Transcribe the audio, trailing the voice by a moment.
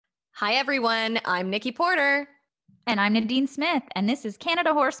Hi, everyone. I'm Nikki Porter. And I'm Nadine Smith, and this is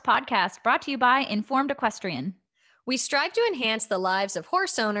Canada Horse Podcast, brought to you by Informed Equestrian. We strive to enhance the lives of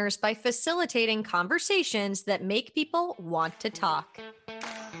horse owners by facilitating conversations that make people want to talk.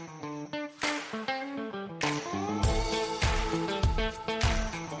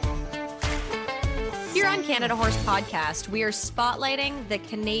 Here on Canada Horse Podcast, we are spotlighting the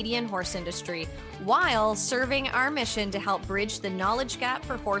Canadian horse industry while serving our mission to help bridge the knowledge gap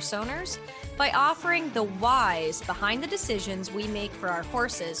for horse owners by offering the whys behind the decisions we make for our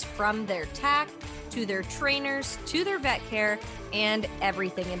horses, from their tack to their trainers to their vet care and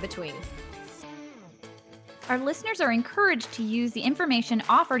everything in between. Our listeners are encouraged to use the information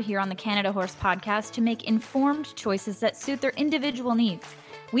offered here on the Canada Horse Podcast to make informed choices that suit their individual needs.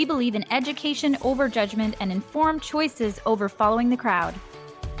 We believe in education over judgment and informed choices over following the crowd.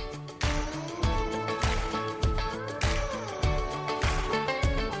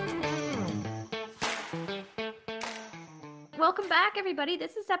 Welcome back, everybody.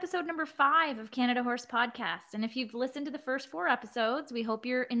 This is episode number 5 of Canada Horse Podcast. And if you've listened to the first 4 episodes, we hope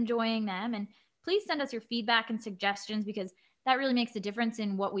you're enjoying them. And please send us your feedback and suggestions, because that really makes a difference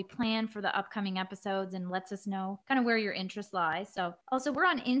in what we plan for the upcoming episodes and lets us know kind of where your interest lies. So also, we're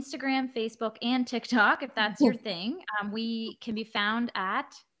on Instagram, Facebook, and TikTok, if that's your thing. We can be found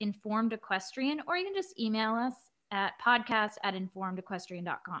at Informed Equestrian, or you can just email us at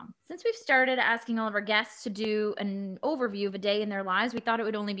podcast@informedequestrian.com. Since we've started asking all of our guests to do an overview of a day in their lives, we thought it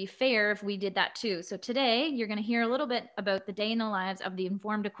would only be fair if we did that too. So today you're going to hear a little bit about the day in the lives of the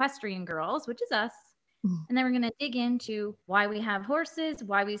Informed Equestrian girls, which is us. And then we're going to dig into why we have horses,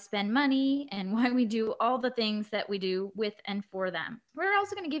 why we spend money, and why we do all the things that we do with and for them. We're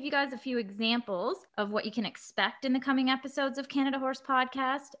also going to give you guys a few examples of what you can expect in the coming episodes of Canada Horse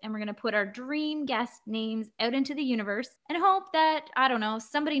Podcast. And we're going to put our dream guest names out into the universe and hope that, I don't know,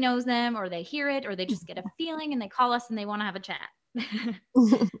 somebody knows them, or they hear it, or they just get a feeling and they call us and they want to have a chat.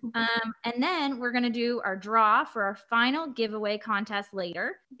 And then we're going to do our draw for our final giveaway contest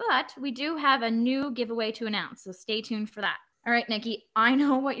later, but we do have a new giveaway to announce, so stay tuned for that. All right, Nikki, I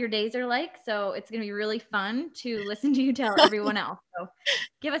know what your days are like, so it's going to be really fun to listen to you tell everyone else. So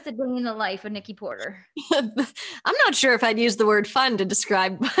give us a day in the life of Nikki Porter. I'm not sure if I'd use the word fun to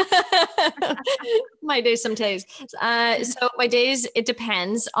describe my days some days. So my days, it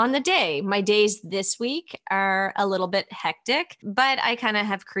depends on the day. My days this week are a little bit hectic, but I kind of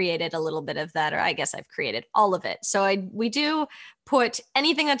have created a little bit of that, or I guess I've created all of it. So we do put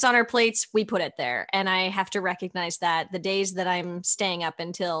anything that's on our plates, we put it there. And I have to recognize that the days that I'm staying up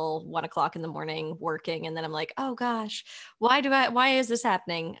until 1 o'clock in the morning working, and then I'm like, oh gosh, why is this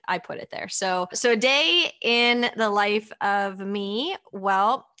happening? I put it there. So a day in the life of me.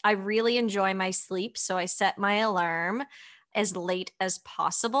 Well, I really enjoy my sleep. So I set my alarm as late as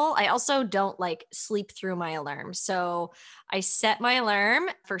possible. I also don't like sleep through my alarm. So I set my alarm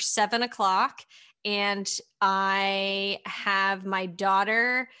for 7 o'clock, and I have my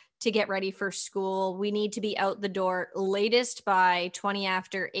daughter to get ready for school. We need to be out the door latest by 20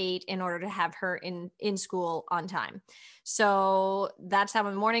 after 8 in order to have her in school on time. So that's how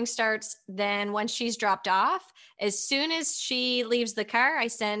my morning starts. Then once she's dropped off, as soon as she leaves the car, I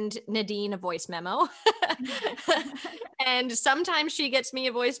send Nadine a voice memo. And sometimes she gets me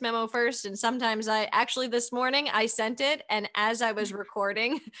a voice memo first. And sometimes this morning I sent it. And as I was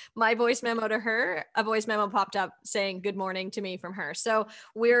recording my voice memo to her, a voice memo popped up saying good morning to me from her. So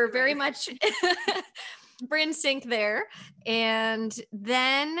we're very much we're in sync there. And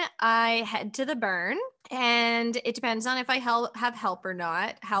then I head to the burn, and it depends on if I have help or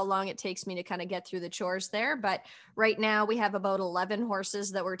not, how long it takes me to kind of get through the chores there. But right now we have about 11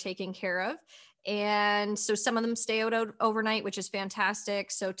 horses that we're taking care of. And so some of them stay out overnight, which is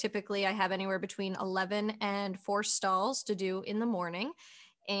fantastic. So typically I have anywhere between 11 and 4 stalls to do in the morning.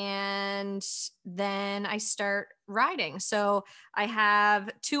 And then I start riding. So I have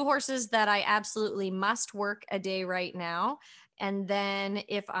 2 horses that I absolutely must work a day right now. And then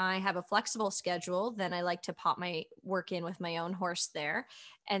if I have a flexible schedule, then I like to pop my work in with my own horse there.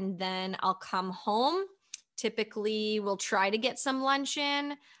 And then I'll come home. Typically, we'll try to get some lunch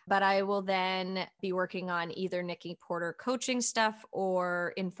in, but I will then be working on either Nikki Porter coaching stuff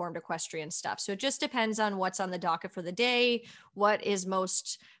or Informed Equestrian stuff. So it just depends on what's on the docket for the day, what is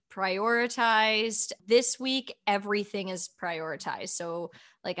most prioritized. This week, everything is prioritized. So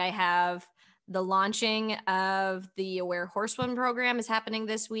like I have the launching of the Aware Horsewoman program is happening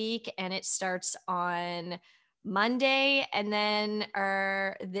this week, and it starts on Monday. And then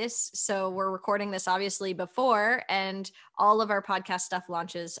so we're recording this obviously before, and all of our podcast stuff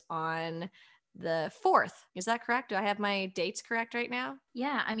launches on the 4th. Is that correct? Do I have my dates correct right now?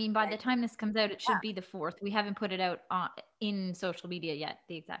 Yeah, I mean, by the time this comes out, it should be the 4th. We haven't put it out in social media yet,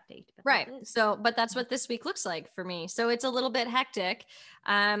 the exact date. But right. So, but that's what this week looks like for me. So it's a little bit hectic.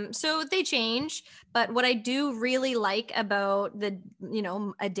 So they change. But what I do really like about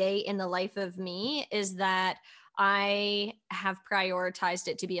a day in the life of me is that I have prioritized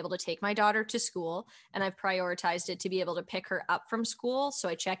it to be able to take my daughter to school, and I've prioritized it to be able to pick her up from school. So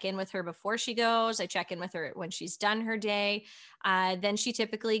I check in with her before she goes. I check in with her when she's done her day. Then she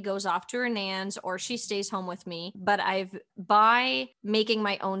typically goes off to her nan's or she stays home with me. But by making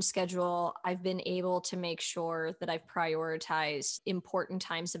my own schedule, I've been able to make sure that I've prioritized important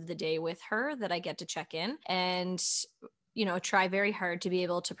times of the day with her that I get to check in, and try very hard to be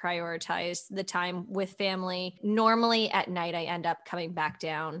able to prioritize the time with family. Normally at night, I end up coming back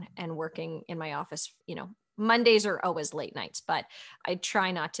down and working in my office. Mondays are always late nights, but I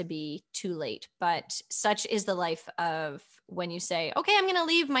try not to be too late. But such is the life of when you say, okay, I'm going to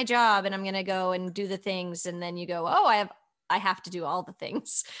leave my job and I'm going to go and do the things. And then you go, oh, I have to do all the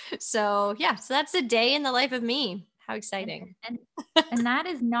things. So yeah, so that's a day in the life of me. How exciting. And that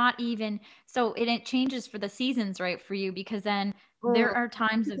is not even, so it changes for the seasons, right, for you, because then there are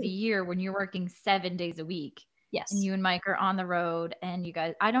times of the year when you're working 7 days a week. Yes. And you and Mike are on the road, and you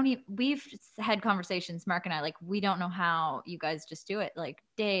guys, we've had conversations, Mark and I, like, we don't know how you guys just do it, like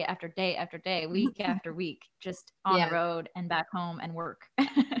day after day after day, week after week, just on the road and back home and work.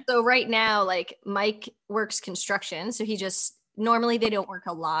 So right now, like, Mike works construction. So normally they don't work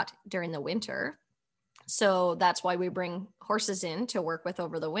a lot during the winter. So that's why we bring horses in to work with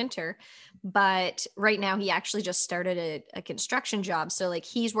over the winter. But right now he actually just started a construction job. So like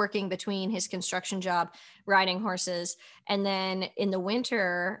he's working between his construction job, riding horses. And then in the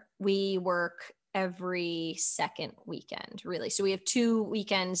winter, we work every second weekend, really. So we have 2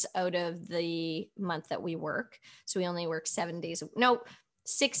 weekends out of the month that we work. So we only work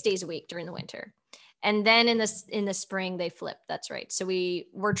 6 days a week during the winter. And then in the spring they flip. That's right. So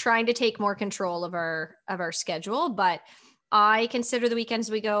we're trying to take more control of our schedule, but I consider the weekends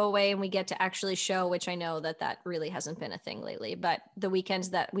we go away and we get to actually show, which I know that really hasn't been a thing lately, but the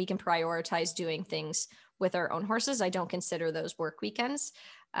weekends that we can prioritize doing things with our own horses, I don't consider those work weekends,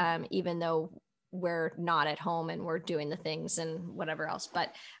 even though we're not at home and we're doing the things and whatever else.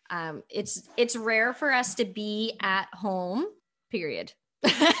 But it's rare for us to be at home, period.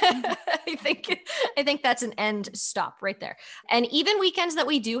 I think that's an end stop right there. And even weekends that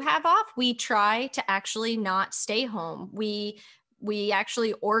we do have off, we try to actually not stay home. We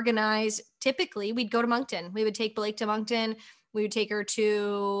actually organize. Typically we'd go to Moncton. We would take Blake to Moncton. We would take her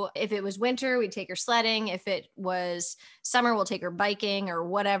if it was winter, we'd take her sledding. If it was summer, we'll take her biking or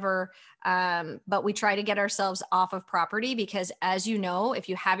whatever. But we try to get ourselves off of property because, as you know, if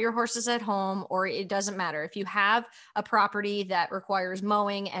you have your horses at home, or it doesn't matter, if you have a property that requires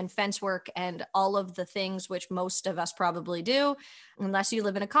mowing and fence work and all of the things, which most of us probably do, unless you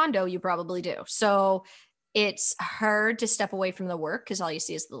live in a condo, you probably do. So it's hard to step away from the work because all you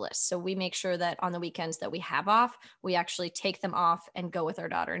see is the list. So we make sure that on the weekends that we have off, we actually take them off and go with our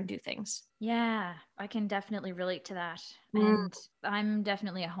daughter and do things. Yeah, I can definitely relate to that. And I'm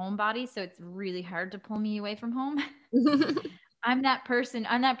definitely a homebody, so it's really hard to pull me away from home. I'm that person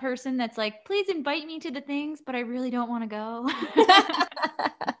that's like, please invite me to the things, but I really don't want to go.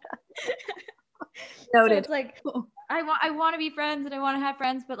 Noted. So it's like, I want to be friends and I want to have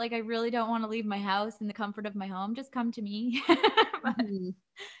friends, but like, I really don't want to leave my house in the comfort of my home. Just come to me.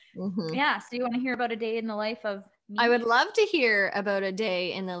 Yeah. So you want to hear about a day in the life of me? I would love to hear about a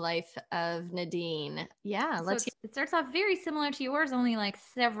day in the life of Nadine. Yeah. So it starts off very similar to yours, only like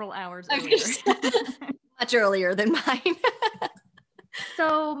several hours earlier. Much earlier than mine.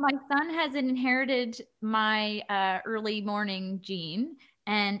 So my son has inherited my early morning gene.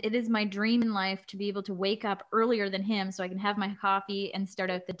 And it is my dream in life to be able to wake up earlier than him so I can have my coffee and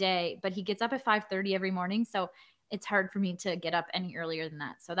start out the day. But he gets up at 5:30 every morning. So it's hard for me to get up any earlier than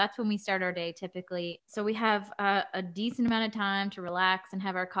that. So that's when we start our day typically. So we have a decent amount of time to relax and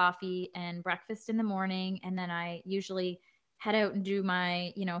have our coffee and breakfast in the morning. And then I usually head out and do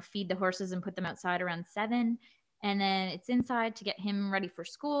my, feed the horses and put them outside around 7. And then it's inside to get him ready for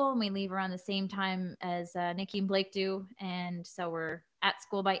school. And we leave around the same time as Nikki and Blake do. And so we're at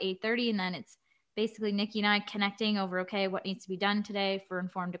school by 8:30. And then it's basically Nikki and I connecting over, okay, what needs to be done today for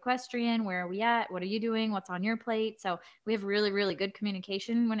Informed Equestrian? Where are we at? What are you doing? What's on your plate? So we have really, really good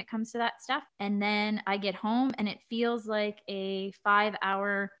communication when it comes to that stuff. And then I get home and it feels like a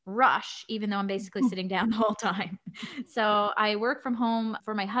 5-hour rush, even though I'm basically sitting down the whole time. So I work from home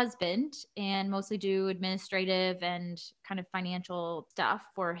for my husband and mostly do administrative and kind of financial stuff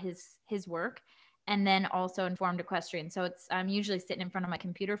for his work, and then also Informed Equestrian. So I'm usually sitting in front of my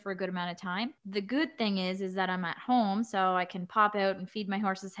computer for a good amount of time. The good thing is that I'm at home, so I can pop out and feed my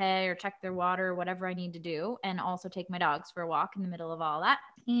horses hay or check their water or whatever I need to do, and also take my dogs for a walk in the middle of all that.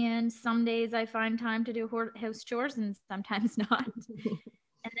 And some days I find time to do house chores and sometimes not.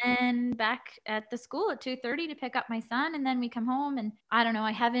 And then back at the school at 2:30 to pick up my son, and then we come home, and I don't know,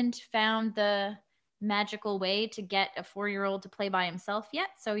 I haven't found the magical way to get a 4-year-old to play by himself yet.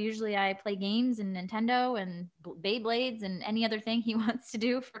 So usually I play games and Nintendo and Beyblades and any other thing he wants to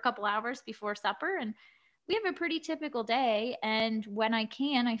do for a couple hours before supper. And we have a pretty typical day. And when I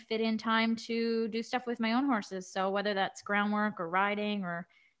can, I fit in time to do stuff with my own horses. So whether that's groundwork or riding or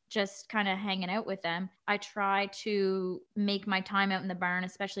just kind of hanging out with them, I try to make my time out in the barn,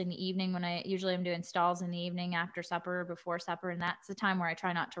 especially in the evening when I usually am doing stalls in the evening after supper, before supper. And that's the time where I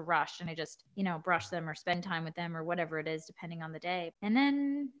try not to rush and I just, brush them or spend time with them or whatever it is, depending on the day. And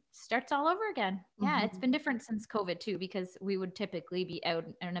then starts all over again. Yeah, it's been different since COVID too, because we would typically be out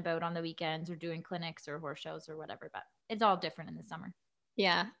and about on the weekends or doing clinics or horse shows or whatever, but it's all different in the summer.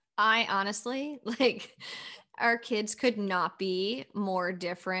 Yeah. I honestly, our kids could not be more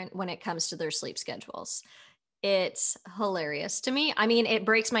different when it comes to their sleep schedules. It's hilarious to me. I mean, it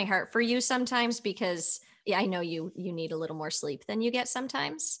breaks my heart for you sometimes because I know you need a little more sleep than you get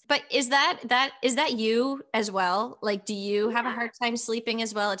sometimes. But is that you as well? Like, do you have a hard time sleeping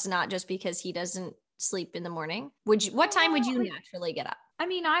as well? It's not just because he doesn't sleep in the morning. What time would you naturally get up? I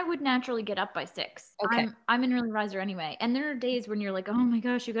mean, I would naturally get up by 6. Okay. I'm an early riser anyway. And there are days when you're like, oh my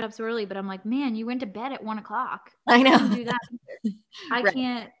gosh, you got up so early. But I'm like, man, you went to bed at 1:00. I know. I can do that either. I Right.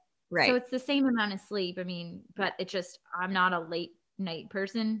 can't. Right. So it's the same amount of sleep. I mean, but I'm not a late night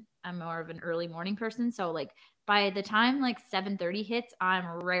person. I'm more of an early morning person. So by the time 7:30 hits, I'm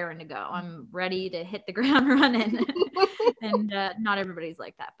raring to go. I'm ready to hit the ground running. And not everybody's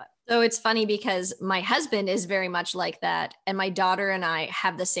like that, but. So it's funny because my husband is very much like that. And my daughter and I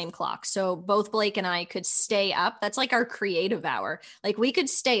have the same clock. So both Blake and I could stay up. That's like our creative hour. Like we could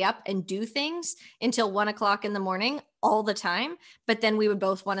stay up and do things until 1:00 in the morning all the time. But then we would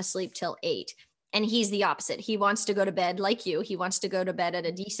both want to sleep till 8. And he's the opposite. He wants to go to bed like you. He wants to go to bed at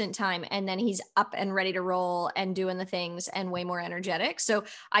a decent time. And then he's up and ready to roll and doing the things and way more energetic. So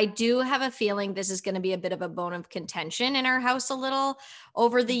I do have a feeling this is going to be a bit of a bone of contention in our house a little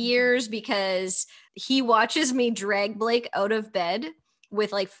over the years, because he watches me drag Blake out of bed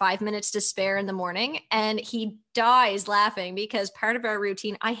with 5 minutes to spare in the morning. And he dies laughing because part of our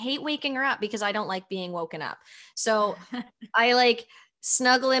routine, I hate waking her up because I don't like being woken up. So I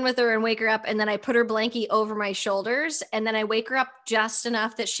snuggle in with her and wake her up. And then I put her blankie over my shoulders. And then I wake her up just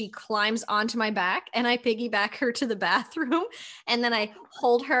enough that she climbs onto my back and I piggyback her to the bathroom. And then I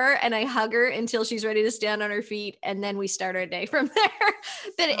hold her and I hug her until she's ready to stand on her feet. And then we start our day from there.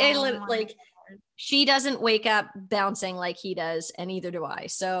 But she doesn't wake up bouncing like he does, and neither do I.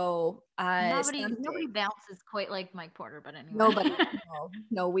 So nobody bounces quite like Mike Porter, but anyway. Nobody.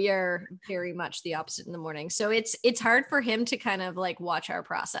 No, we are very much the opposite in the morning. So it's hard for him to kind of watch our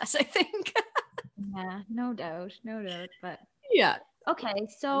process, I think. Yeah, no doubt. But yeah. Okay,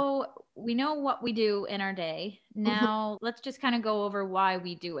 so we know what we do in our day. Now let's just kind of go over why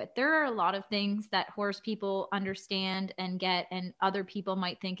we do it. There are a lot of things that horse people understand and get, and other people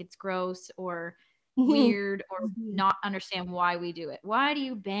might think it's gross or weird or not understand why we do it. Why do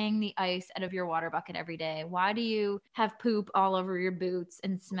you bang the ice out of your water bucket every day? Why do you have poop all over your boots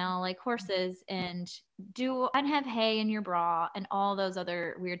and smell like horses and have hay in your bra and all those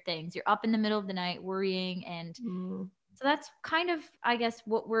other weird things? You're up in the middle of the night worrying, and so that's kind of, I guess,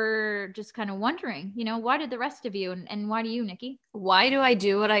 what we're just kind of wondering, why did the rest of you and why do you, Nikki? Why do I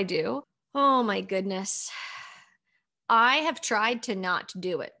do what I do? Oh my goodness. I have tried to not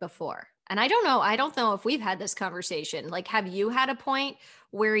do it before. And I don't know if we've had this conversation. Have you had a point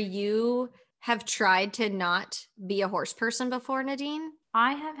where you have tried to not be a horse person before, Nadine?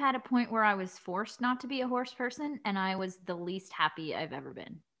 I have had a point where I was forced not to be a horse person, and I was the least happy I've ever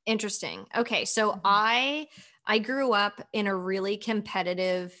been. Interesting. Okay. So I grew up in a really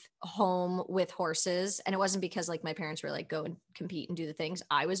competitive home with horses, and it wasn't because my parents were go and compete and do the things.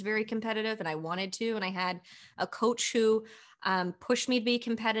 I was very competitive and I wanted to, and I had a coach who pushed me to be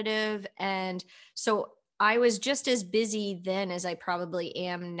competitive. And so I was just as busy then as I probably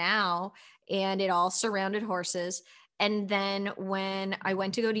am now. And it all surrounded horses. And then when I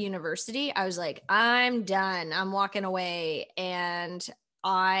went to go to university, I was like, I'm done. I'm walking away. And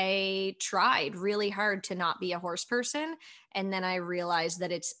I tried really hard to not be a horse person. And then I realized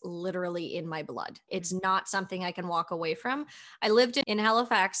that it's literally in my blood. It's not something I can walk away from. I lived in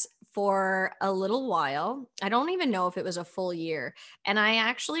Halifax for a little while. I don't even know if it was a full year. And I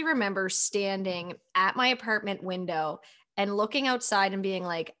actually remember standing at my apartment window and looking outside and being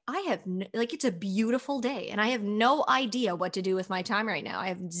like, like, it's a beautiful day and I have no idea what to do with my time right now. I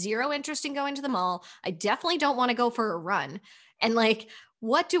have zero interest in going to the mall. I definitely don't want to go for a run. And like,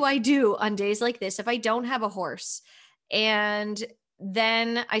 what do I do on days like this if I don't have a horse? And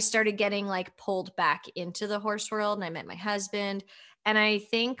then I started getting like pulled back into the horse world, and I met my husband. And I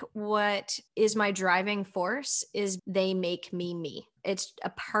think what is my driving force is they make me me. It's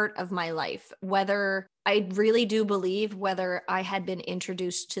a part of my life. Whether I really do believe whether I had been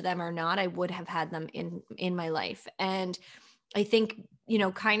introduced to them or not, I would have had them in my life. And I think,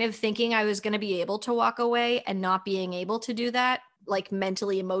 kind of thinking I was going to be able to walk away and not being able to do that, like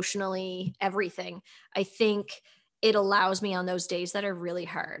mentally, emotionally, everything. I think it allows me on those days that are really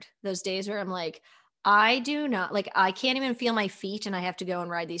hard. Those days where I'm like, I do not like, I can't even feel my feet and I have to go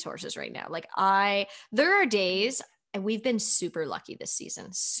and ride these horses right now. There are days, and we've been super lucky this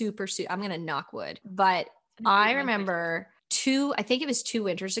season, I'm going to knock wood, but I remember I think it was 2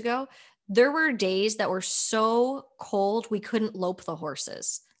 winters ago, there were days that were so cold, we couldn't lope the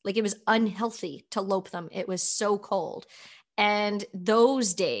horses. Like, it was unhealthy to lope them. It was so cold. And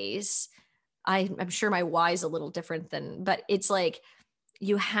those days, I'm sure my why is a little different but it's like,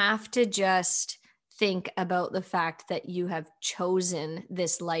 you have to just think about the fact that you have chosen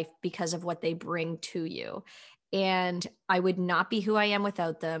this life because of what they bring to you. And I would not be who I am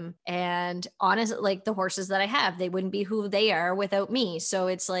without them. And honestly, like, the horses that I have, they wouldn't be who they are without me. So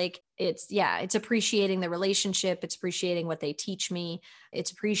it's like, it's appreciating the relationship. It's appreciating what they teach me.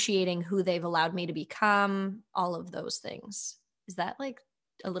 It's appreciating who they've allowed me to become, all of those things. Is that like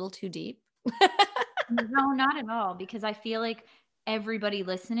a little too deep? No, not at all, because I feel like everybody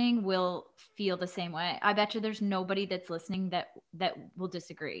listening will feel the same way. I bet you there's nobody that's listening that will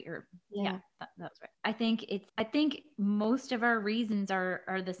disagree, or that's right. I think most of our reasons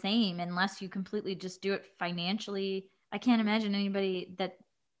are the same, unless you completely just do it financially. I can't imagine anybody that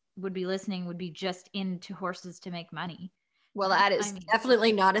would be listening would be just into horses to make money. Well, that is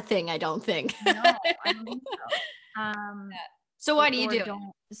definitely not a thing, I don't think. No, I don't think so. So why do you do it?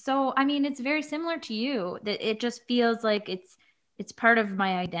 So, I mean, it's very similar to you, that it just feels like it's part of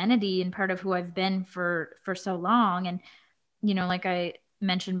my identity and part of who I've been for so long. And, like I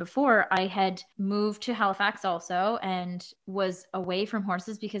mentioned before, I had moved to Halifax also and was away from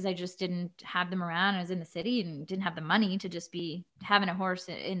horses because I just didn't have them around. I was in the city and didn't have the money to just be having a horse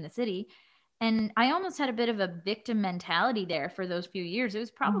in the city. And I almost had a bit of a victim mentality there for those few years. It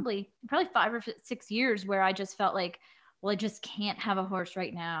was probably 5 or 6 years where I just felt like, well, I just can't have a horse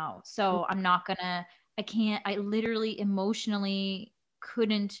right now. So I literally emotionally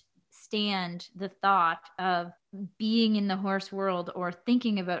couldn't stand the thought of being in the horse world or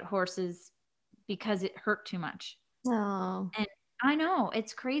thinking about horses because it hurt too much. Oh. And I know,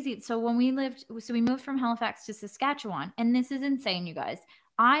 it's crazy. So we moved from Halifax to Saskatchewan, and this is insane, you guys.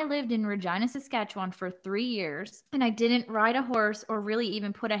 I lived in Regina, Saskatchewan for 3 years, and I didn't ride a horse or really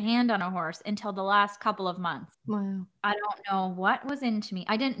even put a hand on a horse until the last couple of months. Wow. I don't know what was into me.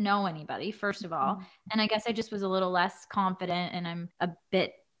 I didn't know anybody, first of all. And I guess I just was a little less confident, and I'm a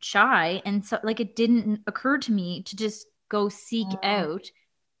bit shy. And so, like, it didn't occur to me to just go seek out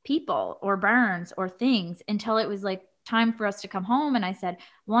people or barns or things until it was like time for us to come home. And I said,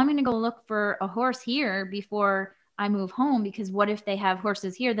 well, I'm going to go look for a horse here before I move home, because what if they have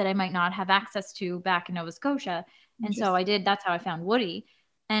horses here that I might not have access to back in Nova Scotia? And so I did. That's how I found Woody.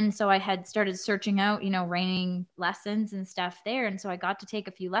 And so I had started searching out, reining lessons and stuff there. And so I got to take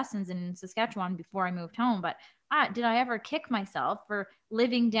a few lessons in Saskatchewan before I moved home. But did I ever kick myself for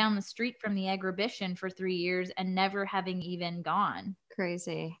living down the street from the Agribition for 3 years and never having even gone?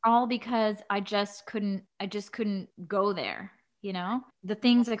 Crazy. All because I just couldn't go there. The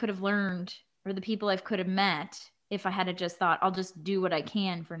things I could have learned, or the people I could have met, if I had just thought, I'll just do what I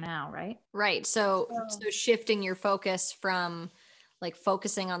can for now. Right. So shifting your focus from like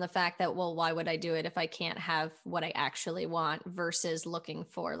focusing on the fact that, well, why would I do it if I can't have what I actually want, versus looking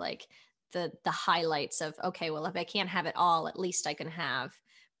for like the highlights of, okay, well, if I can't have it all, at least I can have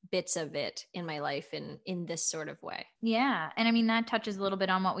bits of it in my life in this sort of way. Yeah. And I mean, that touches a little bit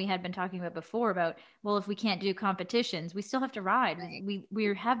on what we had been talking about before about, well, if we can't do competitions, we still have to ride. Right.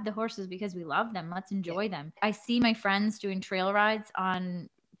 We have the horses because we love them. Let's enjoy them. I see my friends doing trail rides on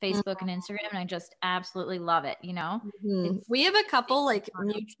Facebook and Instagram, and I just absolutely love it. You know, We have a couple like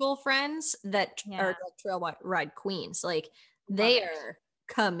mutual friends that are like trail ride queens. Like they are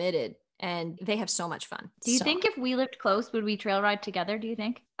committed and they have so much fun. Do you think if we lived close, would we trail ride together? Do you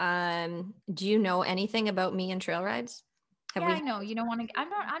think? Do you know anything about me and trail rides? I know you don't want to.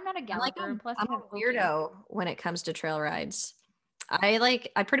 I'm not a galloper. Plus, I'm a weirdo when it comes to trail rides. I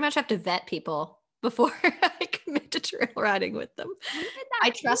pretty much have to vet people before I commit to trail riding with them. I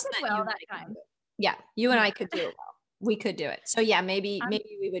trust that well that time. Yeah, you and I could do it well. We could do it. So yeah, maybe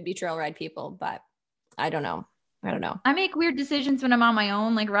we would be trail ride people, but I don't know. I make weird decisions when I'm on my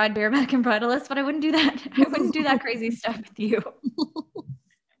own, like ride bareback and bridleless, but I wouldn't do that. I wouldn't do that crazy stuff with you.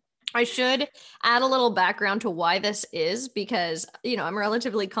 I should add a little background to why this is because, I'm a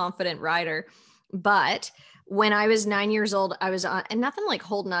relatively confident rider, but when I was 9 years old, I was on, and nothing like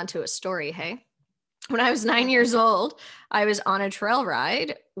holding on to a story. Hey, when I was 9 years old, I was on a trail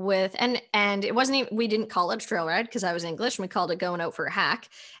ride with, and it wasn't even, we didn't call it a trail ride because I was English and we called it going out for a hack.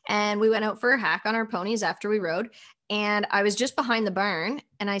 And we went out for a hack on our ponies after we rode. And I was just behind the barn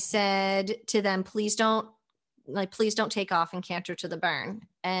and I said to them, please don't take off and canter to the barn.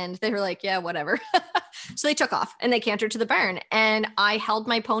 And they were like, yeah, whatever. So they took off and they cantered to the barn and I held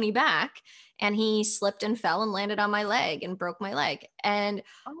my pony back and he slipped and fell and landed on my leg and broke my leg. And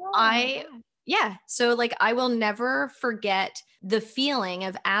so like, I will never forget the feeling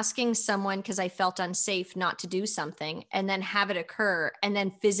of asking someone because I felt unsafe not to do something and then have it occur and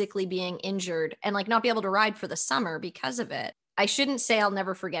then physically being injured and like not be able to ride for the summer because of it. I shouldn't say I'll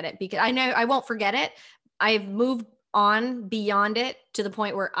never forget it because I know I won't forget it. I've moved on beyond it to the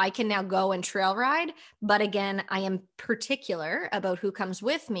point where I can now go and trail ride. But again, I am particular about who comes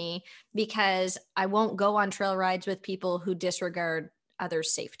with me because I won't go on trail rides with people who disregard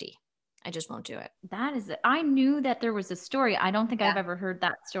others' safety. I just won't do it. That is it. I knew that there was a story. I don't think I've ever heard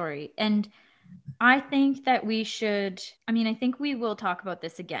that story. And I think that we should, I think we will talk about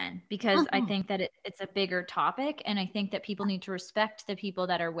this again because I think that it's a bigger topic. And I think that people need to respect the people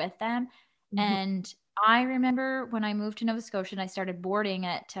that are with them. And I remember when I moved to Nova Scotia and I started boarding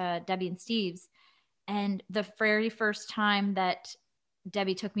at Debbie and Steve's. And the very first time that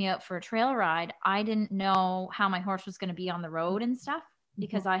Debbie took me out for a trail ride, I didn't know how my horse was going to be on the road and stuff.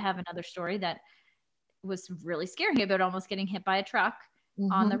 Because I have another story that was really scary about almost getting hit by a truck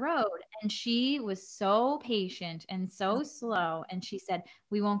on the road. And she was so patient and so slow. And she said,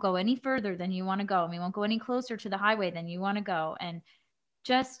 we won't go any further than you want to go. And we won't go any closer to the highway than you want to go. And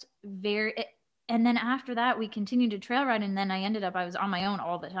just and then after that, we continued to trail ride. And then I was on my own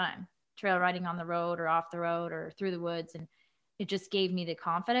all the time, trail riding on the road or off the road or through the woods. And it just gave me the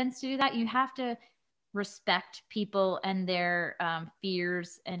confidence to do that. You have to respect people and their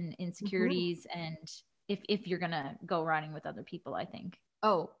fears and insecurities and if you're gonna go riding with other people, I think.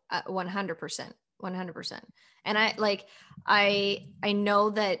 100%. And I know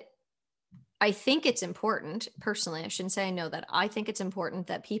that I think it's important personally. I shouldn't say I know that. I think it's important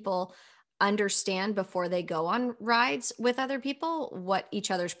that people understand before they go on rides with other people what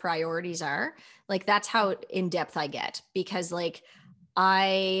each other's priorities are. Like that's how in depth I get because like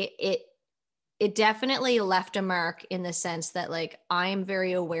it definitely left a mark in the sense that like I'm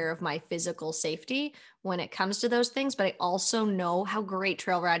very aware of my physical safety when it comes to those things, but I also know how great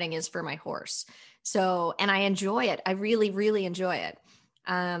trail riding is for my horse. So, and I enjoy it. I really, really enjoy it.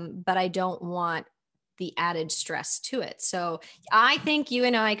 But I don't want the added stress to it. So I think you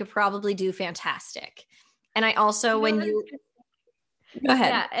and I could probably do fantastic. And I also, Go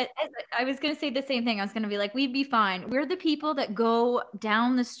ahead. Yeah, I was going to say the same thing. I was going to be like, we'd be fine. We're the people that go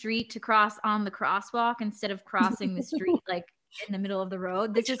down the street to cross on the crosswalk instead of crossing the street like in the middle of the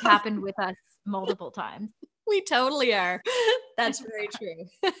road. This has happened with us multiple times. We totally are. That's very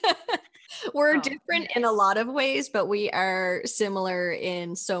true. We're different in a lot of ways, but we are similar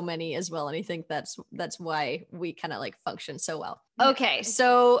in so many as well. And I think that's why we kind of like function so well. Okay,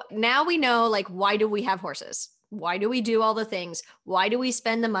 so now we know like why do we have horses? Why do we do all the things? Why do we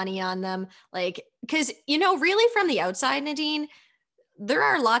spend the money on them? Like, because, really from the outside, Nadine, there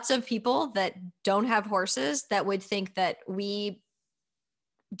are lots of people that don't have horses that would think that we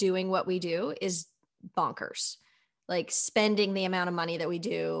doing what we do is bonkers. Like spending the amount of money that we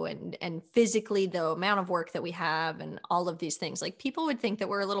do and physically the amount of work that we have and all of these things. Like people would think that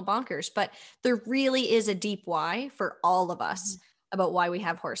we're a little bonkers, but there really is a deep why for all of us. About why we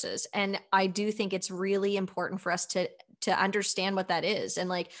have horses. And I do think it's really important for us to to understand what that is. And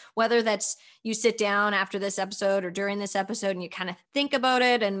like, whether that's you sit down after this episode or during this episode and you kind of think about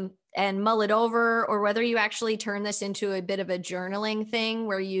it and mull it over, or whether you actually turn this into a bit of a journaling thing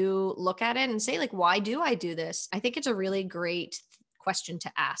where you look at it and say like, why do I do this? I think it's a really great question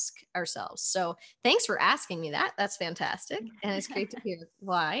to ask ourselves. So thanks for asking me that. That's fantastic. And it's great to hear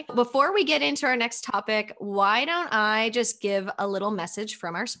why. Before we get into our next topic, why don't I just give a little message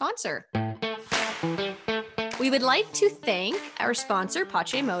from our sponsor? We would like to thank our sponsor,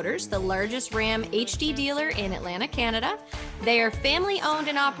 Pache Motors, the largest Ram HD dealer in Atlanta, Canada. They are family owned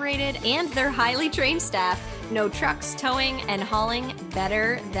and operated, and their highly trained staff know trucks, towing, and hauling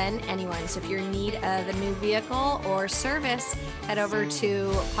better than anyone. So if you're in need of a new vehicle or service, head over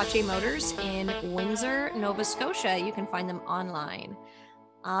to Pache Motors in Windsor, Nova Scotia. You can find them online.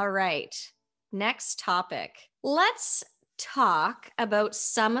 All right, next topic. Let's talk about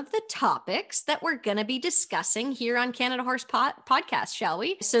some of the topics that we're going to be discussing here on Canada Horse Podcast, shall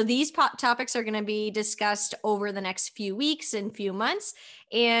we? So these topics are going to be discussed over the next few weeks and few months.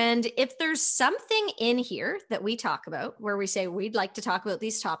 And if there's something in here that we talk about where we say we'd like to talk about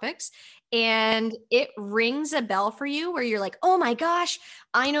these topics and it rings a bell for you where you're like, oh my gosh,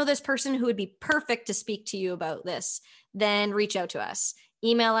 I know this person who would be perfect to speak to you about this, then reach out to us.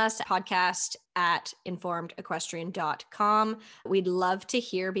 Email us at podcast@informedequestrian.com. We'd love to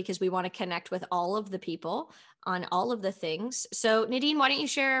hear because we want to connect with all of the people on all of the things. So Nadine, why don't you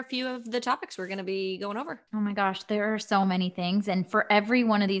share a few of the topics we're going to be going over? Oh my gosh, there are so many things. And for every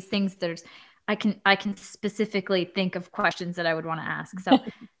one of these things, I can specifically think of questions that I would want to ask. So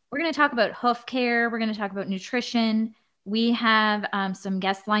we're going to talk about hoof care. We're going to talk about nutrition. We have some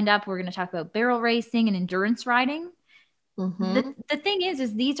guests lined up. We're going to talk about barrel racing and endurance riding. Mm-hmm. The thing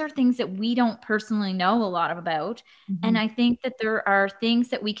is these are things that we don't personally know a lot about. Mm-hmm. And I think that there are things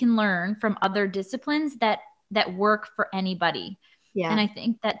that we can learn from other disciplines that work for anybody. Yeah. And I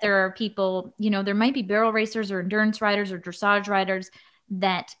think that there are people, there might be barrel racers or endurance riders or dressage riders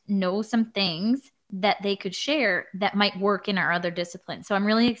that know some things that they could share that might work in our other disciplines. So I'm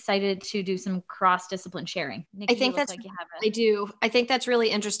really excited to do some cross-discipline sharing. Nikki, I do. I think that's really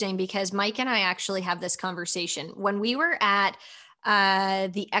interesting because Mike and I actually have this conversation. When we were at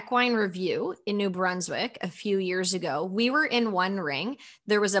the Equine Review in New Brunswick a few years ago, we were in one ring.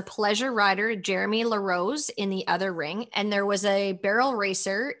 There was a pleasure rider, Jeremy LaRose, in the other ring, and there was a barrel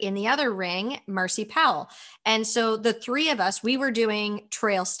racer in the other ring, Marcy Powell. And so the three of us, we were doing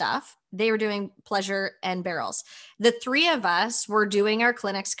trail stuff. They were doing pleasure and barrels. The three of us were doing our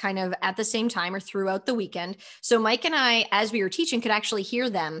clinics kind of at the same time or throughout the weekend. So Mike and I, as we were teaching, could actually hear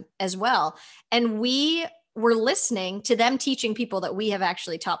them as well. And we were listening to them teaching people that we have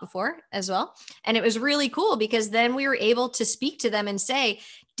actually taught before as well. And it was really cool because then we were able to speak to them and say,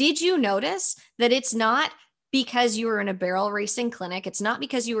 did you notice that it's not because you were in a barrel racing clinic? It's not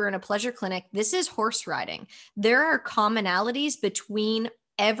because you were in a pleasure clinic. This is horse riding. There are commonalities between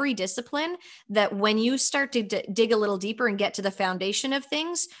every discipline that when you start to dig a little deeper and get to the foundation of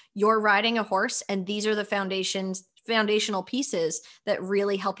things, you're riding a horse, and these are the foundational pieces that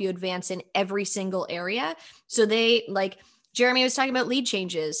really help you advance in every single area. So Jeremy was talking about lead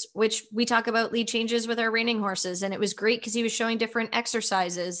changes, which we talk about lead changes with our reining horses. And it was great because he was showing different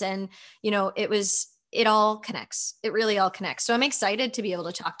exercises and, it all connects. It really all connects. So I'm excited to be able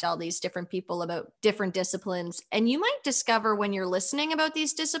to talk to all these different people about different disciplines. And you might discover when you're listening about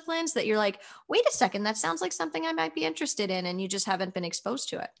these disciplines that you're like, wait a second, that sounds like something I might be interested in. And you just haven't been exposed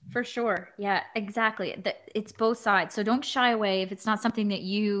to it. For sure. Yeah, exactly. It's both sides. So don't shy away. If it's not something that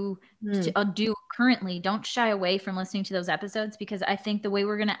you do currently, don't shy away from listening to those episodes, because I think the way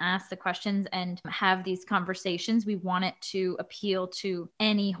we're going to ask the questions and have these conversations, we want it to appeal to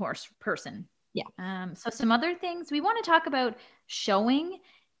any horse person. Yeah. So some other things we want to talk about: showing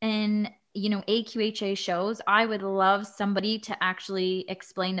and, AQHA shows. I would love somebody to actually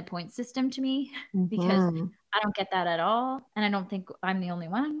explain the point system to me because I don't get that at all. And I don't think I'm the only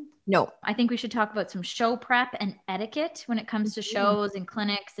one. No. I think we should talk about some show prep and etiquette when it comes to shows and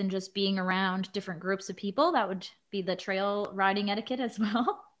clinics and just being around different groups of people. That would be the trail riding etiquette as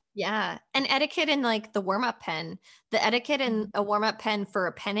well. Yeah. And etiquette in the warm-up pen, the etiquette in a warm-up pen for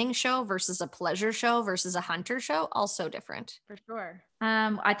a penning show versus a pleasure show versus a hunter show, also different. For sure.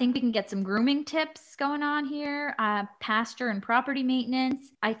 I think we can get some grooming tips going on here, pasture and property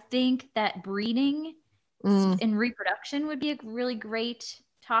maintenance. I think that breeding and reproduction would be a really great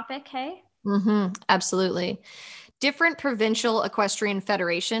topic. Hey? Absolutely. different provincial equestrian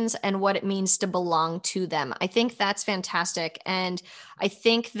federations and what it means to belong to them. I think that's fantastic. And I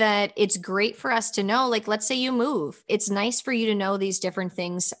think that it's great for us to know, like, let's say you move. It's nice for you to know these different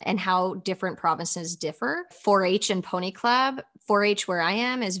things and how different provinces differ. 4-H and Pony Club, 4-H where I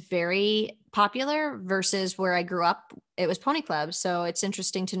am is very popular versus where I grew up. It was Pony Club. So it's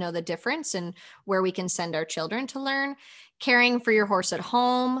interesting to know the difference and where we can send our children to learn. Caring for your horse at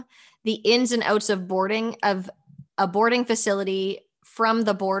home, the ins and outs of a boarding facility from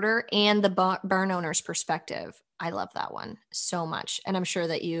the boarder and the barn owner's perspective. I love that one so much. And I'm sure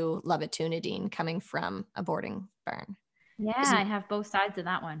that you love it too, Nadine, coming from a boarding barn. Yeah, I have both sides of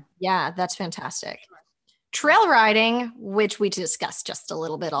that one. Yeah, that's fantastic. Trail riding, which we discussed just a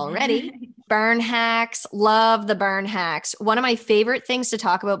little bit already. Burn hacks, love the burn hacks. One of my favorite things to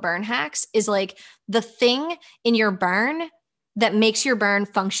talk about burn hacks is like the thing in your burn that makes your burn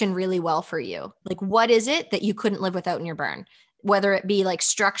function really well for you. Like, what is it that you couldn't live without in your burn? Whether it be like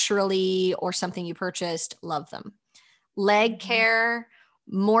structurally or something you purchased, love them. Leg care,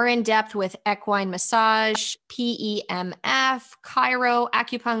 more in depth with equine massage, PEMF, chiro,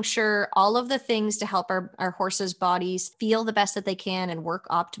 acupuncture, all of the things to help our horses' bodies feel the best that they can and work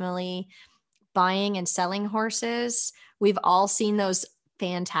optimally. Buying and selling horses. We've all seen those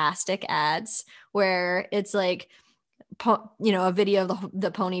fantastic ads where it's like, a video of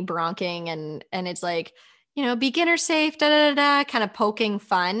the pony bronking and it's like, beginner safe, kind of poking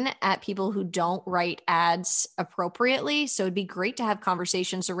fun at people who don't write ads appropriately. So it'd be great to have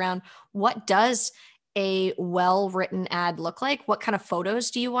conversations around what does a well-written ad look like? What kind of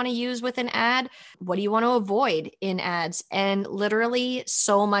photos do you want to use with an ad? What do you want to avoid in ads? And literally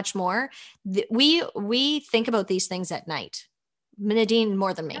so much more. We think about these things at night. Nadine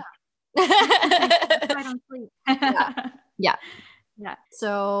more than me. Yeah. I don't sleep. Yeah. Yeah.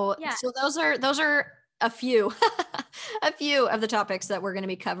 So those are a few of the topics that we're going to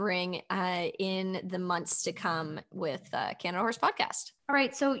be covering in the months to come with Canada Horse Podcast. All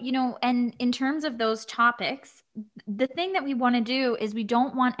right. So, and in terms of those topics, the thing that we want to do is we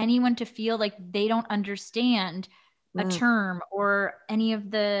don't want anyone to feel like they don't understand a term or any of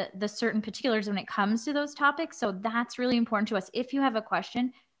the certain particulars when it comes to those topics. So that's really important to us. If you have a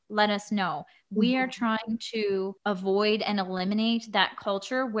question, let us know. We are trying to avoid and eliminate that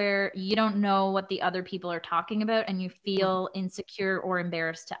culture where you don't know what the other people are talking about and you feel insecure or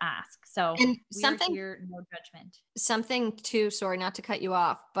embarrassed to ask. So we're here, no judgment. Something too, sorry, not to cut you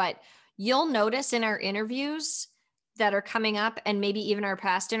off, but you'll notice in our interviews that are coming up and maybe even our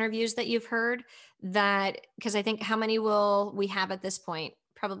past interviews that you've heard that, because I think how many will we have at this point?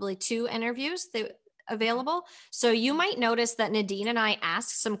 Probably 2 interviews available. So you might notice that Nadine and I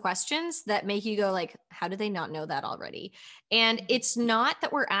ask some questions that make you go like, how do they not know that already? And it's not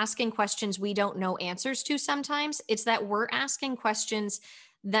that we're asking questions we don't know answers to sometimes. It's that we're asking questions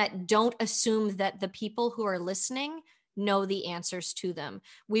that don't assume that the people who are listening know the answers to them.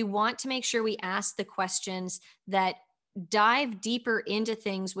 We want to make sure we ask the questions that dive deeper into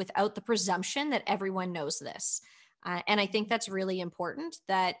things without the presumption that everyone knows this. And I think that's really important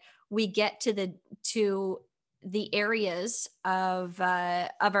that we get to the areas of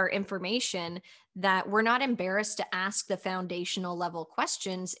our information that we're not embarrassed to ask the foundational level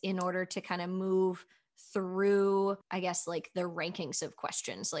questions in order to kind of move through, I guess, like the rankings of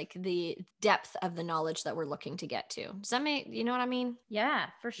questions, like the depth of the knowledge that we're looking to get to. Does that make, you know what I mean? Yeah,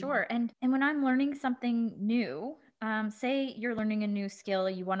 for sure. And when I'm learning something new, say you're learning a new skill,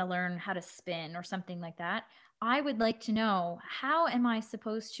 you want to learn how to spin or something like that. I would like to know, how am I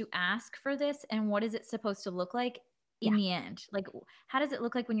supposed to ask for this and what is it supposed to look like in the end? Like, how does it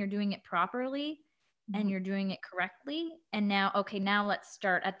look like when you're doing it properly and you're doing it correctly? And now let's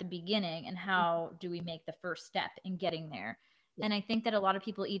start at the beginning and how do we make the first step in getting there? Yeah. And I think that a lot of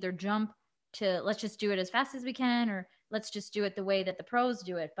people either jump to let's just do it as fast as we can, or let's just do it the way that the pros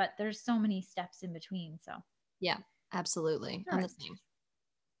do it. But there's so many steps in between. So yeah, absolutely. I'm the same.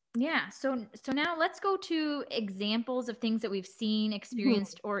 Yeah. So now let's go to examples of things that we've seen,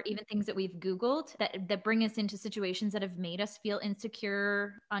 experienced, or even things that we've Googled that bring us into situations that have made us feel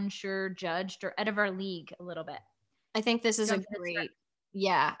insecure, unsure, judged, or out of our league a little bit. I think this is a great,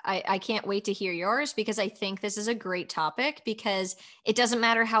 I can't wait to hear yours because I think this is a great topic because it doesn't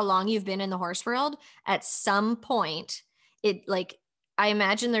matter how long you've been in the horse world. At some point, I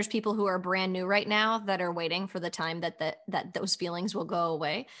imagine there's people who are brand new right now that are waiting for the time that those feelings will go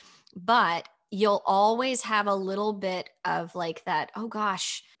away. But you'll always have a little bit of like that, oh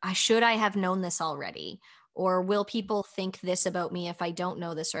gosh, I have known this already. Or will people think this about me if I don't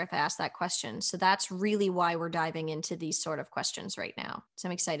know this or if I ask that question? So that's really why we're diving into these sort of questions right now. So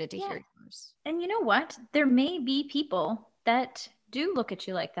I'm excited to hear yours. And you know what? There may be people that do look at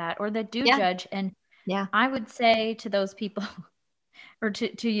you like that or that do Yeah. judge. And Yeah. I would say to those people or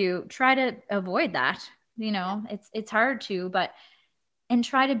to you, try to avoid that. You know, it's hard to, but and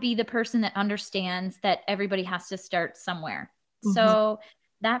try to be the person that understands that everybody has to start somewhere. So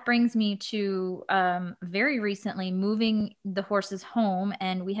that brings me to very recently moving the horses home,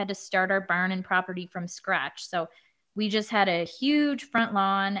 and we had to start our barn and property from scratch. So we just had a huge front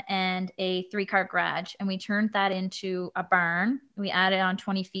lawn and a 3-car garage, and we turned that into a barn. We added on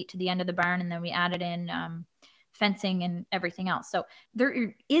 20 feet to the end of the barn, and then we added in fencing and everything else. So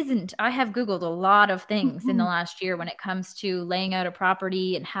there isn't, I have Googled a lot of things in the last year when it comes to laying out a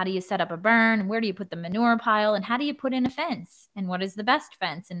property and how do you set up a barn and where do you put the manure pile and how do you put in a fence and what is the best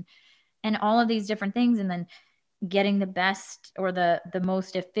fence and all of these different things. And then getting the best or the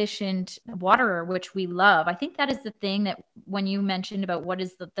most efficient waterer, which we love. I think that is the thing that when you mentioned about what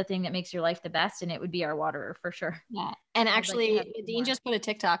is the thing that makes your life the best, and it would be our waterer for sure. Yeah. And actually, Nadine just put a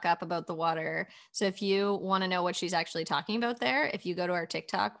TikTok up about the water. So if you want to know what she's actually talking about there, if you go to our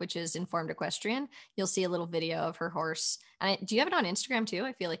TikTok, which is Informed Equestrian, you'll see a little video of her horse. And do you have it on Instagram too?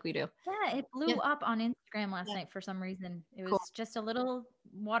 I feel like we do. Yeah, it blew up on Instagram last night for some reason. It was just a little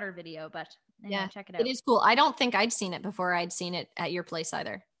water video, but anyway, check it out. It is cool. I don't think I'd seen it before. I'd seen it at your place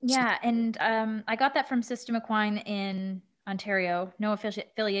either. Yeah, and I got that from System Equine in Ontario. No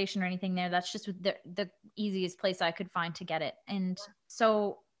affiliation or anything there. That's just the easiest place I could find to get it. And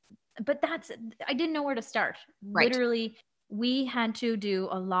so, but I didn't know where to start. Right. Literally, we had to do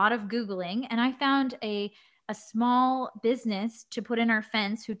a lot of Googling, and I found a small business to put in our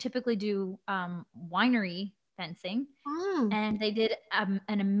fence who typically do winery fencing. And they did an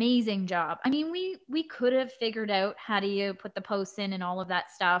amazing job. I mean, we could have figured out how do you put the posts in and all of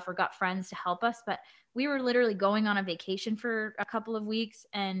that stuff or got friends to help us, but we were literally going on a vacation for a couple of weeks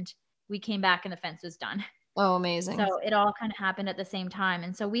and we came back and the fence was done. Oh, amazing. So it all kind of happened at the same time.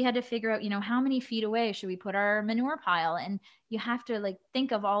 And so we had to figure out, how many feet away should we put our manure pile? And you have to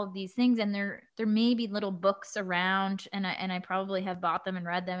think of all of these things. And there may be little books around, and I probably have bought them and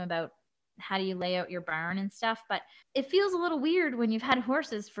read them about how do you lay out your barn and stuff. But it feels a little weird when you've had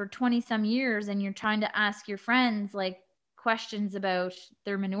horses for 20 some years and you're trying to ask your friends questions about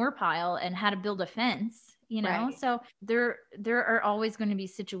their manure pile and how to build a fence, Right. So there are always going to be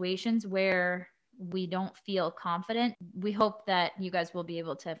situations where we don't feel confident. We hope that you guys will be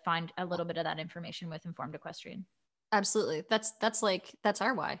able to find a little bit of that information with Informed Equestrian. Absolutely. That's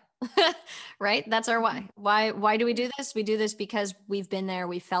our why, right? That's our why. Why do we do this? We do this because we've been there.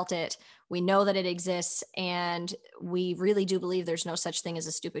 We felt it. We know that it exists. And we really do believe there's no such thing as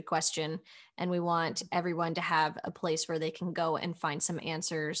a stupid question. And we want everyone to have a place where they can go and find some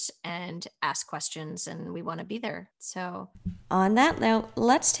answers and ask questions. And we want to be there. So on that note,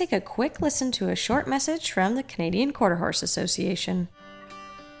 let's take a quick listen to a short message from the Canadian Quarter Horse Association.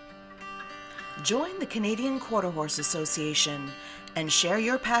 Join the Canadian Quarter Horse Association and share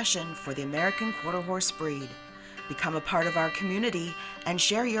your passion for the American Quarter Horse breed. Become a part of our community and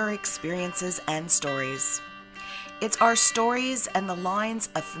share your experiences and stories. It's our stories and the lines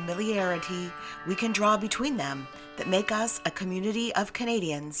of familiarity we can draw between them that make us a community of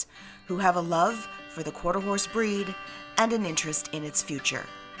Canadians who have a love for the quarter horse breed and an interest in its future.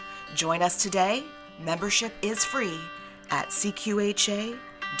 Join us today. Membership is free at cqha.ca.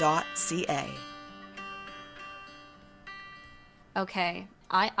 Okay,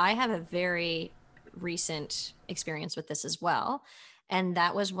 I have a very recent experience with this as well. And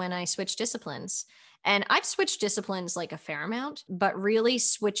that was when I switched disciplines. And I've switched disciplines a fair amount, but really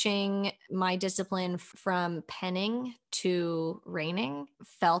switching my discipline from penning to reining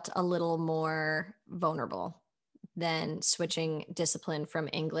felt a little more vulnerable than switching discipline from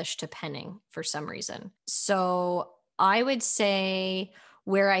English to penning for some reason. So I would say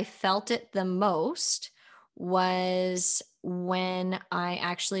where I felt it the most was when I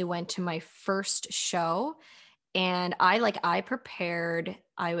actually went to my first show, and I prepared.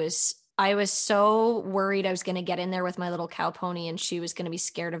 I was so worried I was going to get in there with my little cow pony and she was going to be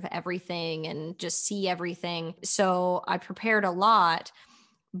scared of everything and just see everything. So I prepared a lot,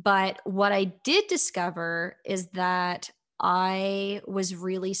 but what I did discover is that I was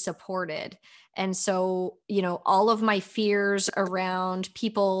really supported. And so, all of my fears around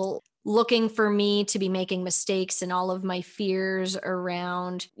people looking for me to be making mistakes and all of my fears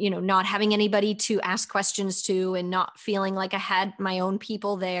around, not having anybody to ask questions to and not feeling like I had my own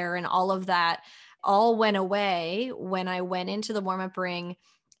people there and all of that all went away when I went into the warm-up ring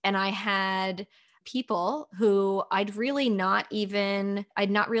and I had people who I'd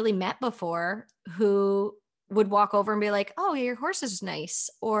not really met before, who would walk over and be like, "Oh, your horse is nice."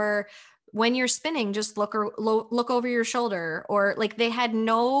 Or when you're spinning, just look over your shoulder. Or like they had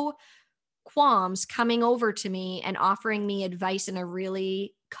no qualms coming over to me and offering me advice in a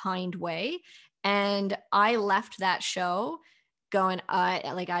really kind way. And I left that show going,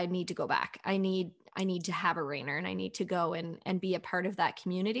 I need to go back. I need to have a reiner, and I need to go and be a part of that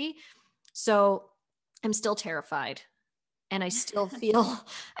community. So I'm still terrified, and I still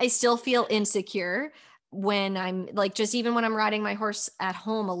feel insecure when I'm like, just even when I'm riding my horse at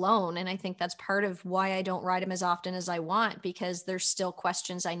home alone. And I think that's part of why I don't ride him as often as I want, because there's still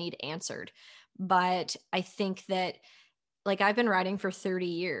questions I need answered. But I think that, like, I've been riding for 30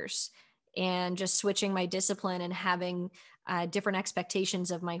 years, and just switching my discipline and having different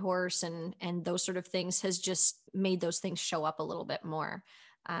expectations of my horse and those sort of things has just made those things show up a little bit more.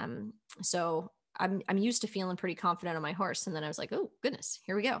 So I'm used to feeling pretty confident on my horse. And then I was like, oh goodness,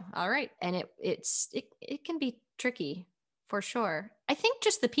 here we go. All right. And it can be tricky for sure. I think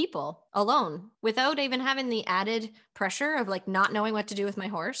just the people alone, without even having the added pressure of like not knowing what to do with my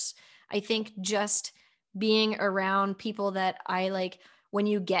horse. I think just being around people that I like, when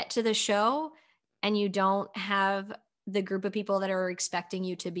you get to the show and you don't have the group of people that are expecting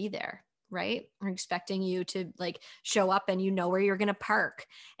you to be there, right? Or expecting you to like show up, and you know where you're going to park,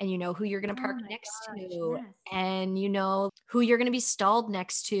 and you know who you're going to park next to, yes. and you know who you're going to be stalled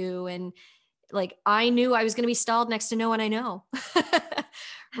next to. And like, I knew I was going to be stalled next to no one I know.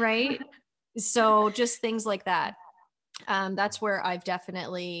 Right. So just things like that. That's where I've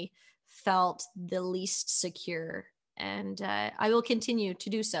definitely felt the least secure. And I will continue to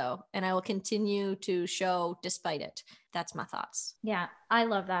do so. And I will continue to show despite it. That's my thoughts. Yeah, I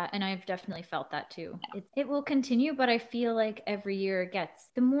love that. And I've definitely felt that too. It will continue, but I feel like every year it gets,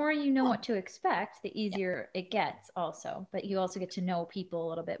 the more you know what to expect, the easier it gets also. But you also get to know people a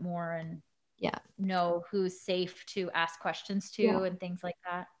little bit more, and know who's safe to ask questions to and things like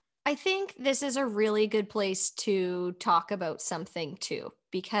that. I think this is a really good place to talk about something too,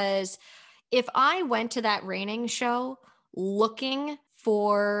 because if I went to that reining show looking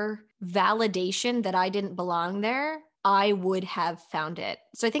for validation that I didn't belong there, I would have found it.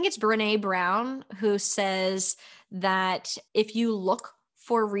 So I think it's Brené Brown who says that if you look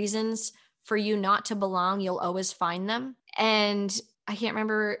for reasons for you not to belong, you'll always find them. And I can't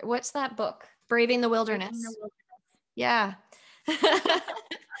remember, what's that book? Braving the Wilderness. Yeah.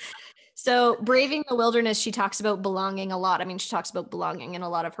 So Braving the Wilderness, she talks about belonging a lot. I mean, she talks about belonging in a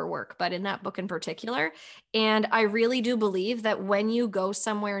lot of her work, but in that book in particular. And I really do believe that when you go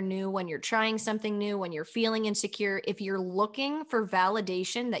somewhere new, when you're trying something new, when you're feeling insecure, if you're looking for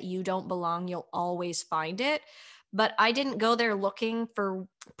validation that you don't belong, you'll always find it. But I didn't go there looking for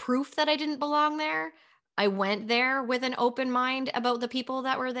proof that I didn't belong there. I went there with an open mind about the people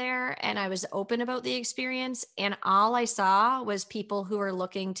that were there, and I was open about the experience. And all I saw was people who are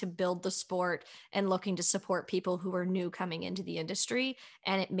looking to build the sport and looking to support people who are new coming into the industry.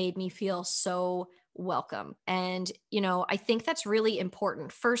 And it made me feel so welcome. And, you know, I think that's really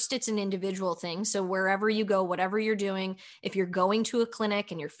important. First, it's an individual thing. So wherever you go, whatever you're doing, if you're going to a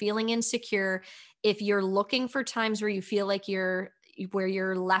clinic and you're feeling insecure, if you're looking for times where you feel like you're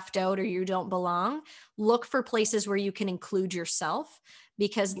left out or you don't belong, look for places where you can include yourself,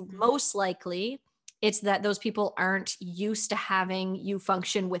 because most likely it's that those people aren't used to having you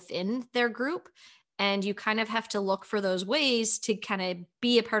function within their group. And you kind of have to look for those ways to kind of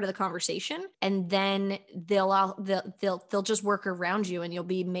be a part of the conversation. And then they'll just work around you, and you'll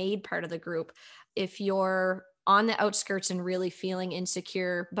be made part of the group. If you're on the outskirts and really feeling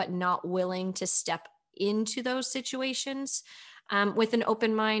insecure, but not willing to step into those situations, with an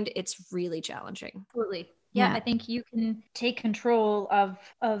open mind, it's really challenging. Absolutely. Yeah, I think you can take control of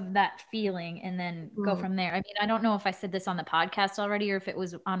that feeling and then go from there. I mean, I don't know if I said this on the podcast already or if it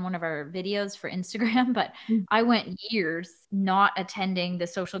was on one of our videos for Instagram, but I went years not attending the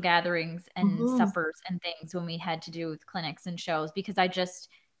social gatherings and suppers and things when we had to do with clinics and shows, because I just,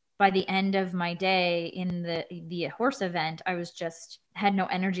 by the end of my day in the horse event, I was just had no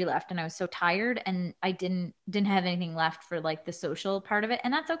energy left, and I was so tired, and I didn't have anything left for like the social part of it.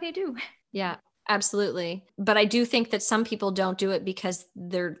 And that's okay too. Yeah, absolutely. But I do think that some people don't do it because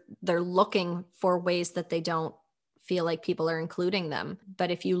they're looking for ways that they don't feel like people are including them. But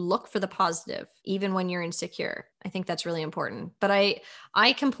if you look for the positive, even when you're insecure, I think that's really important. But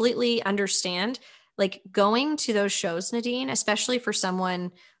I completely understand, like, going to those shows, Nadine, especially for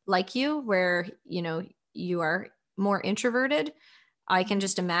someone like you, where, you know, you are more introverted. I can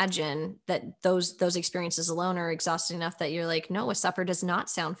just imagine that those experiences alone are exhausting enough that you're like, no, a supper does not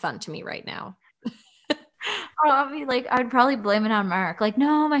sound fun to me right now. I'll be like, I'd probably blame it on Mark. Like,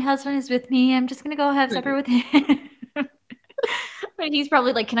 no, my husband is with me. I'm just gonna go have supper with him. But he's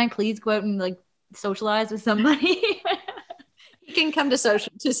probably like, can I please go out and like socialize with somebody? You can come to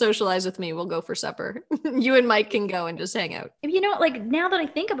socialize with me. We'll go for supper. You and Mike can go and just hang out. Like now that I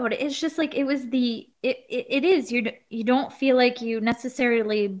think about it, it's just like it was it is you don't feel like you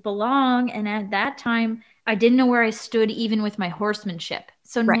necessarily belong. And at that time, I didn't know where I stood even with my horsemanship.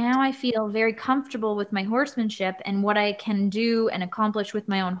 So Right. now I feel very comfortable with my horsemanship and what I can do and accomplish with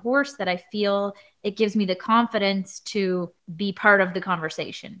my own horse, that I feel it gives me the confidence to be part of the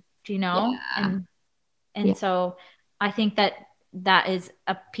conversation. Do you know? Yeah. And Yeah. so I think that is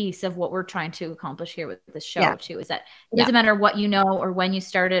a piece of what we're trying to accomplish here with this show Yeah. too, is that it doesn't matter what you know or when you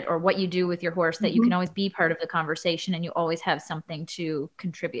started or what you do with your horse, that you can always be part of the conversation and you always have something to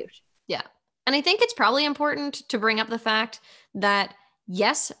contribute. Yeah. And I think it's probably important to bring up the fact that,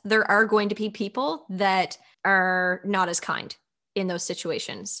 yes, there are going to be people that are not as kind in those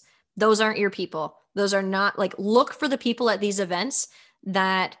situations. Those aren't your people. Those are not, like, look for the people at these events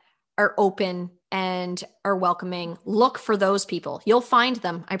that are open and are welcoming. Look for those people. You'll find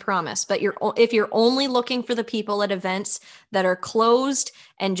them, I promise. But if you're only looking for the people at events that are closed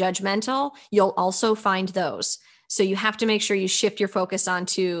and judgmental, you'll also find those. So you have to make sure you shift your focus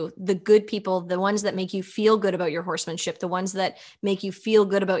onto the good people, the ones that make you feel good about your horsemanship, the ones that make you feel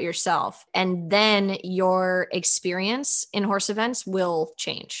good about yourself. And then your experience in horse events will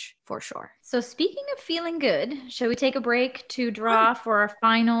change for sure. So speaking of feeling good, shall we take a break to draw for our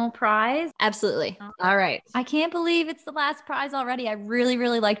final prize? Absolutely. All right. I can't believe it's the last prize already. I really,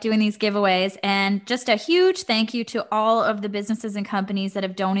 really like doing these giveaways. And just a huge thank you to all of the businesses and companies that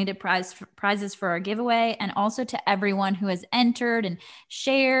have donated prizes for our giveaway, and also to everyone who has entered and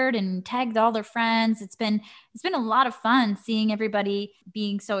shared and tagged all their friends. It's been a lot of fun seeing everybody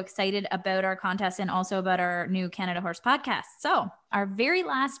being so excited about our contest and also about our new Canada Horse podcast. So our very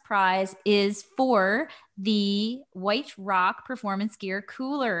last prize is for the White Rock Performance Gear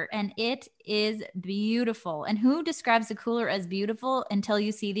cooler, and it is beautiful. And who describes a cooler as beautiful until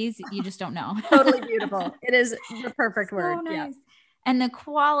you see these? You just don't know. Totally beautiful. It is the perfect word. So nice. Yeah. And the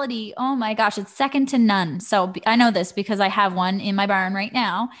quality, oh my gosh, it's second to none. So I know this because I have one in my barn right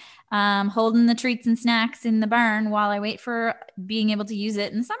now, holding the treats and snacks in the barn while I wait for being able to use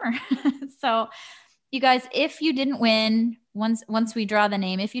it in the summer. So you guys, if you didn't win, once we draw the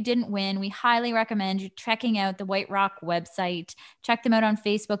name, if you didn't win, we highly recommend you checking out the White Rock website. Check them out on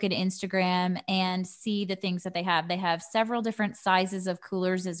Facebook and Instagram and see the things that they have. They have several different sizes of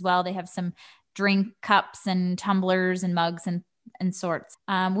coolers as well. They have some drink cups and tumblers and mugs and sorts.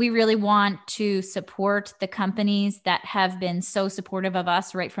 We really want to support the companies that have been so supportive of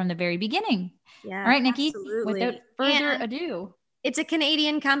us right from the very beginning. Yeah. All right, Nikki, absolutely. without further ado. It's a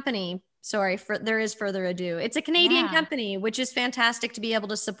Canadian company. Sorry, there is further ado. It's a Canadian company, which is fantastic to be able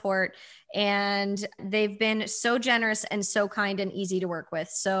to support. And they've been so generous and so kind and easy to work with.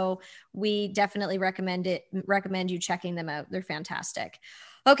 So we definitely recommend you checking them out. They're fantastic.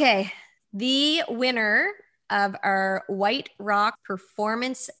 Okay. The winner of our White Rock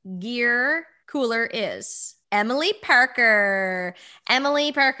Performance Gear cooler is Emily Parker.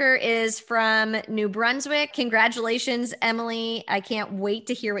 Emily Parker is from New Brunswick. Congratulations, Emily. I can't wait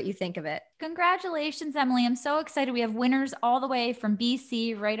to hear what you think of it. Congratulations, Emily. I'm so excited. We have winners all the way from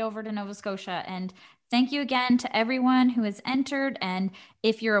BC right over to Nova Scotia. And thank you again to everyone who has entered. And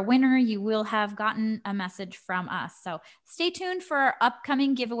if you're a winner, you will have gotten a message from us. So stay tuned for our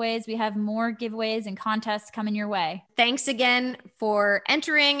upcoming giveaways. We have more giveaways and contests coming your way. Thanks again for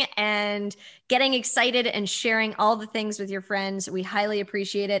entering and getting excited and sharing all the things with your friends. We highly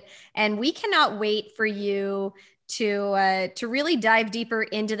appreciate it. And we cannot wait for you to really dive deeper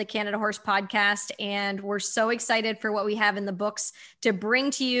into the Canada Horse podcast. And we're so excited for what we have in the books to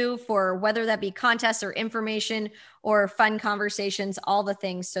bring to you, for whether that be contests or information or fun conversations, all the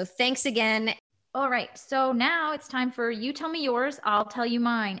things. So thanks again. All right. So now it's time for you tell me yours, I'll tell you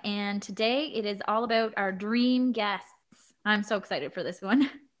mine. And today it is all about our dream guests. I'm so excited for this one.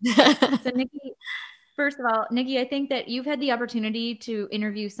 So Nikki, first of all, Nikki, I think that you've had the opportunity to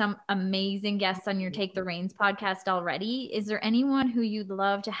interview some amazing guests on your Take the Reins podcast already. Is there anyone who you'd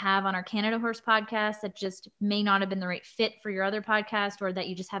love to have on our Canada Horse podcast that just may not have been the right fit for your other podcast, or that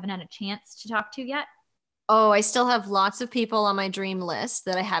you just haven't had a chance to talk to yet? Oh, I still have lots of people on my dream list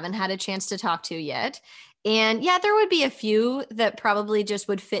that I haven't had a chance to talk to yet. And yeah, there would be a few that probably just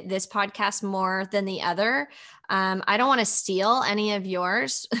would fit this podcast more than the other. I don't want to steal any of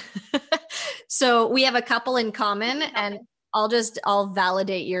yours. So we have a couple in common, and I'll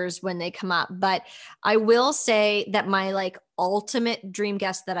validate yours when they come up. But I will say that my like ultimate dream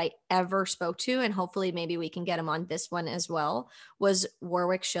guest that I ever spoke to, and hopefully maybe we can get him on this one as well, was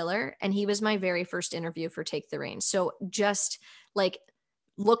Warwick Schiller. And he was my very first interview for Take the Reins. So just like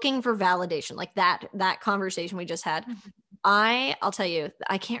looking for validation, like that conversation we just had. I'll tell you,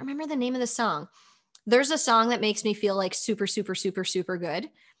 I can't remember the name of the song. There's a song that makes me feel like super, super, super, super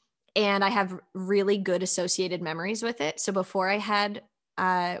good. And I have really good associated memories with it. So before I had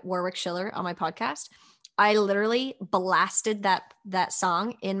Warwick Schiller on my podcast, I literally blasted that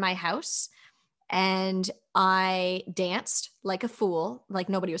song in my house, and I danced like a fool. Like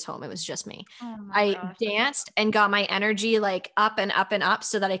nobody was home. It was just me. I danced and got my energy like up and up and up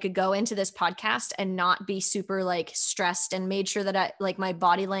so that I could go into this podcast and not be super like stressed, and made sure that I like my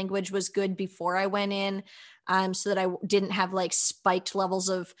body language was good before I went in. So that I didn't have like spiked levels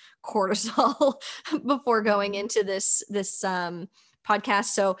of cortisol before going into this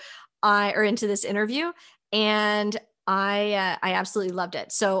podcast. Or into this interview, and I absolutely loved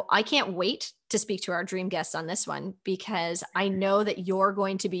it. So I can't wait to speak to our dream guests on this one, because I know that you're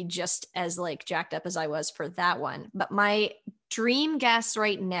going to be just as like jacked up as I was for that one. But my dream guest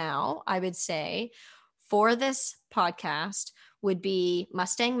right now, I would say for this podcast would be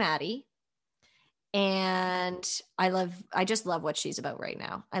Mustang Maddie. And I just love what she's about right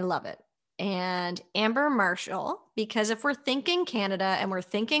now. I love it. And Amber Marshall, because if we're thinking Canada and we're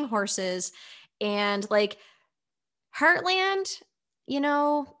thinking horses and like Heartland,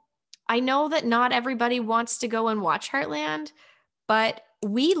 I know that not everybody wants to go and watch Heartland, but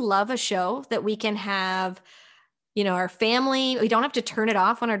we love a show that we can have, our family. We don't have to turn it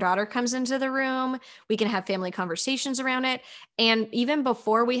off when our daughter comes into the room. We can have family conversations around it. And even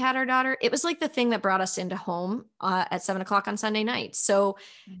before we had our daughter, it was like the thing that brought us into home at 7:00 on Sunday night. So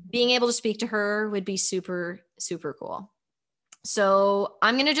being able to speak to her would be super, super cool. So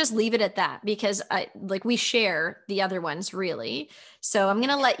I'm going to just leave it at that, because we share the other ones really. So I'm going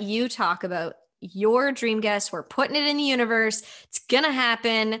to let you talk about your dream guest. We're putting it in the universe. It's going to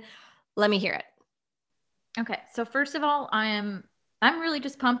happen. Let me hear it. Okay. So first of all, I'm really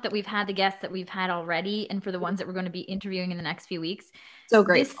just pumped that we've had the guests that we've had already, and for the ones that we're going to be interviewing in the next few weeks. So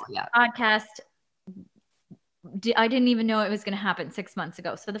grateful. This podcast, I didn't even know it was going to happen 6 months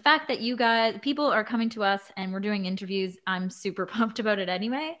ago. So the fact that people are coming to us and we're doing interviews, I'm super pumped about it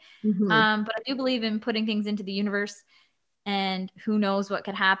anyway. Mm-hmm. But I do believe in putting things into the universe, and who knows what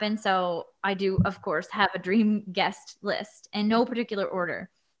could happen. So I do, of course, have a dream guest list in no particular order.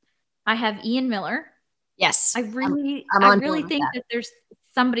 I have Ian Miller. Yes. I really think that there's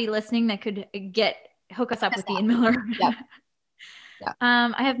somebody listening that could hook us up with Ian Miller. Yep. Yep.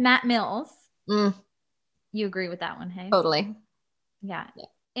 I have Matt Mills. You agree with that one, hey? Totally. Yeah.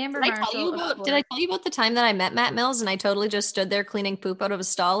 Amber Marshall. Did I tell you about the time that I met Matt Mills and I totally just stood there cleaning poop out of a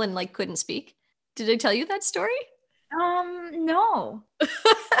stall and like couldn't speak? Did I tell you that story? No.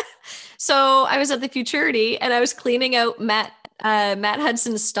 So I was at the Futurity and I was cleaning out Matt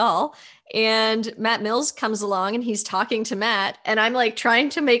Hudson's stall, and Matt Mills comes along and he's talking to Matt, and I'm like trying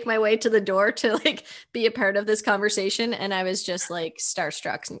to make my way to the door to like be a part of this conversation. And I was just like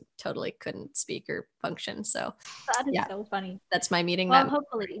starstruck and totally couldn't speak or function. So that is so funny. That's my meeting. Well,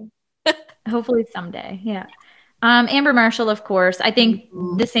 hopefully someday. Yeah. Amber Marshall, of course. I think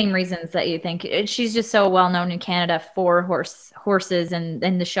the same reasons that you think. She's just so well known in Canada for horses and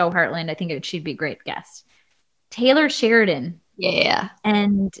the show Heartland. I think she'd be a great guest. Taylor Sheridan. Yeah.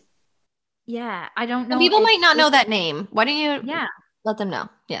 And yeah, I don't know. People might not know that name. Why don't you let them know?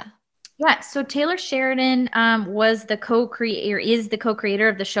 Yeah. Yeah. So Taylor Sheridan is the co-creator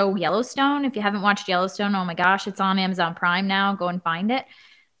of the show Yellowstone. If you haven't watched Yellowstone, oh my gosh, it's on Amazon Prime now. Go and find it.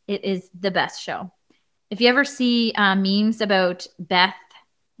 It is the best show. If you ever see memes about Beth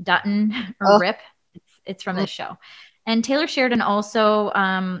Dutton or Rip, it's from this show. And Taylor Sheridan also,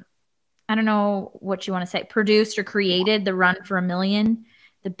 I don't know what you want to say, produced or created the Run for a Million,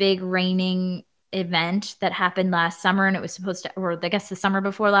 the big raining event that happened last summer, and it was supposed to, or I guess the summer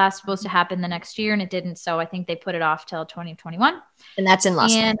before last, supposed to happen the next year, and it didn't. So I think they put it off till 2021. And that's in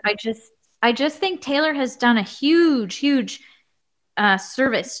Las Vegas. And I just think Taylor has done a huge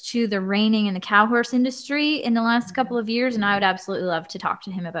service to the reining and the cow horse industry in the last couple of years, and I would absolutely love to talk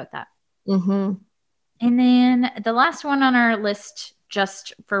to him about that. Mm-hmm. And then the last one on our list,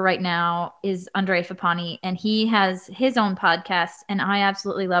 just for right now, is Andre Fapani, and he has his own podcast, and I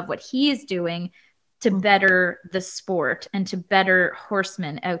absolutely love what he is doing to better the sport and to better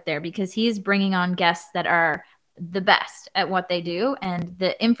horsemen out there, because he is bringing on guests that are the best at what they do, and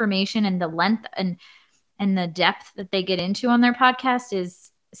the information and the length and the depth that they get into on their podcast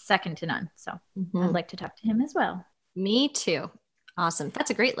is second to none. So I'd like to talk to him as well. Me too. Awesome.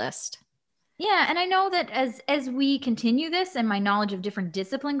 That's a great list. Yeah, and I know that as we continue this and my knowledge of different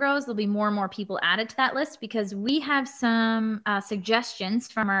discipline grows, there'll be more and more people added to that list because we have some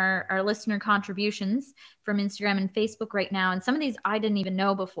suggestions from our listener contributions from Instagram and Facebook right now. And some of these I didn't even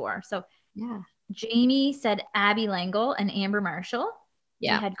know before. So yeah, Jamie said Abby Langle and Amber Marshall.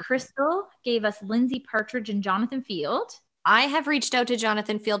 Yeah. We had Crystal gave us Lindsay Partridge and Jonathan Field. I have reached out to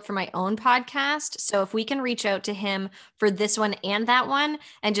Jonathan Field for my own podcast. So if we can reach out to him for this one and that one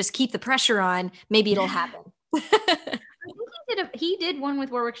and just keep the pressure on, maybe it'll happen. I think he did one with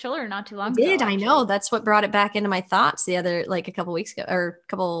Warwick Schiller not too long ago. I know. That's what brought it back into my thoughts a couple weeks ago or a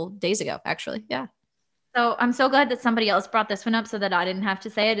couple days ago, actually. Yeah. So I'm so glad that somebody else brought this one up so that I didn't have to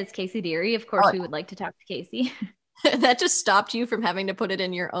say it. It's Casey Deary. Of course, we would like to talk to Casey. That just stopped you from having to put it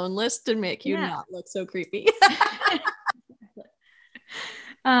in your own list to make you not look so creepy.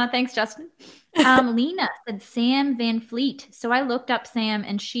 Thanks, Justin. Lena said Sam Van Fleet. So I looked up Sam,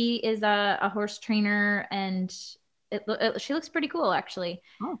 and she is a horse trainer, and she looks pretty cool, actually.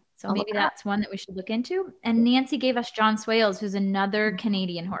 So maybe that's one that we should look into. And Nancy gave us John Swales, who's another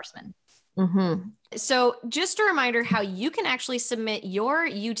Canadian horseman. Mm-hmm. So just a reminder how you can actually submit your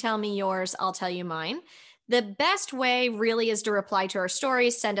You Tell Me Yours, I'll Tell You Mine. The best way really is to reply to our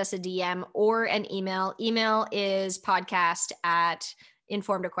stories, send us a DM or an email. Email is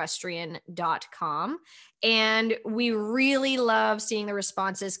podcast@informedequestrian.com. And we really love seeing the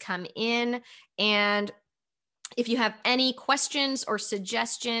responses come in. And if you have any questions or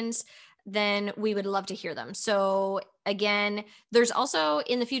suggestions, then we would love to hear them. So again, there's also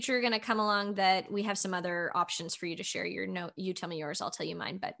in the future going to come along that we have some other options for you to share your note. You tell me yours, I'll tell you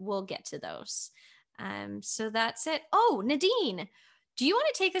mine, but we'll get to those. So that's it. Oh, Nadine, do you want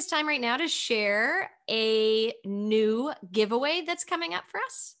to take this time right now to share a new giveaway that's coming up for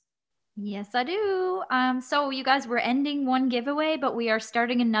us? Yes, I do. So you guys, we're ending one giveaway, but we are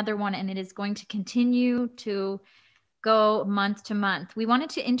starting another one, and it is going to continue to go month to month. We wanted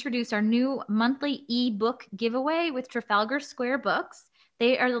to introduce our new monthly ebook giveaway with Trafalgar Square Books.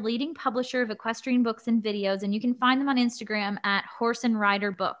 They are the leading publisher of equestrian books and videos, and you can find them on Instagram at Horse and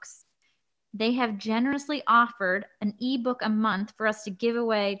Rider Books. They have generously offered an ebook a month for us to give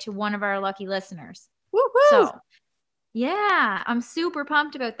away to one of our lucky listeners. Woo-hoo! So, yeah, I'm super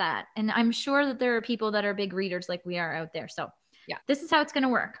pumped about that. And I'm sure that there are people that are big readers like we are out there. So, yeah, this is how it's going to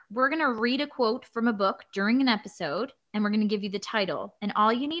work. We're going to read a quote from a book during an episode, and we're going to give you the title. And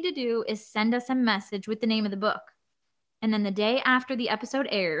all you need to do is send us a message with the name of the book. And then the day after the episode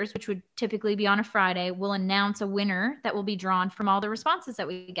airs, which would typically be on a Friday, we'll announce a winner that will be drawn from all the responses that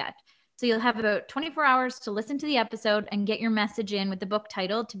we get. So you'll have about 24 hours to listen to the episode and get your message in with the book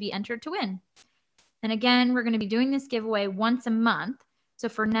title to be entered to win. And again, we're going to be doing this giveaway once a month. So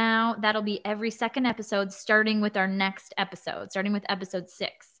for now, that'll be every second episode, starting with our next episode, starting with episode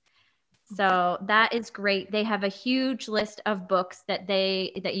 6. So that is great. They have a huge list of books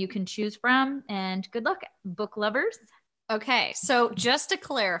that you can choose from, and good luck, book lovers. Okay. So just to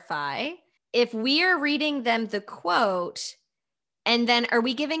clarify, if we are reading them the quote, and then are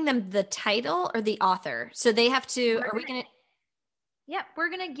we giving them the title or the author? So they have to, Yep, we're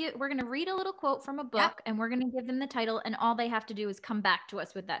gonna read a little quote from a book, and we're gonna give them the title, and all they have to do is come back to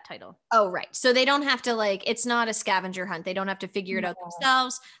us with that title. Oh, right. So they don't have to it's not a scavenger hunt. They don't have to figure it out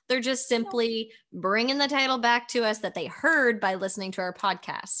themselves. They're just simply bringing the title back to us that they heard by listening to our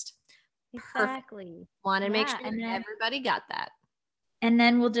podcast. Exactly. Want to make sure everybody got that. And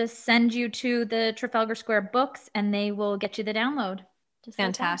then we'll just send you to the Trafalgar Square Books, and they will get you the download. Just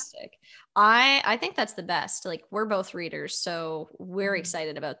fantastic. I think that's the best. We're both readers, so we're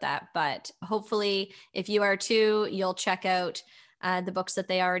excited about that. But hopefully if you are too, you'll check out the books that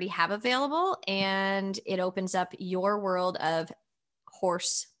they already have available, and it opens up your world of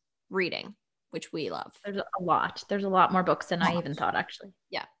horse reading, which we love. There's a lot more books than I even thought, actually.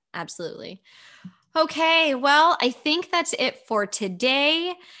 Yeah, absolutely. Okay, well, I think that's it for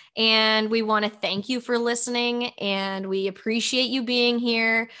today. And we want to thank you for listening, and we appreciate you being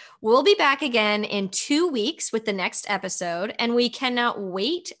here. We'll be back again in 2 weeks with the next episode, and we cannot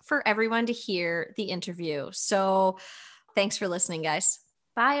wait for everyone to hear the interview. So thanks for listening, guys.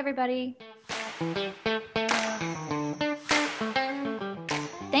 Bye, everybody.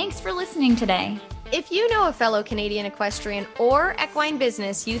 Thanks for listening today. If you know a fellow Canadian equestrian or equine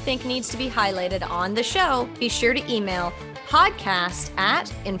business you think needs to be highlighted on the show, be sure to email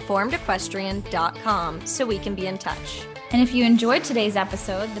podcast@informedequestrian.com so we can be in touch. And if you enjoyed today's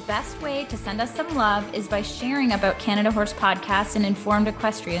episode, the best way to send us some love is by sharing about Canada Horse Podcast and Informed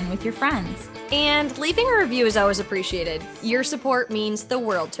Equestrian with your friends. And leaving a review is always appreciated. Your support means the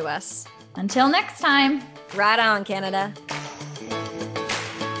world to us. Until next time. Right on, Canada.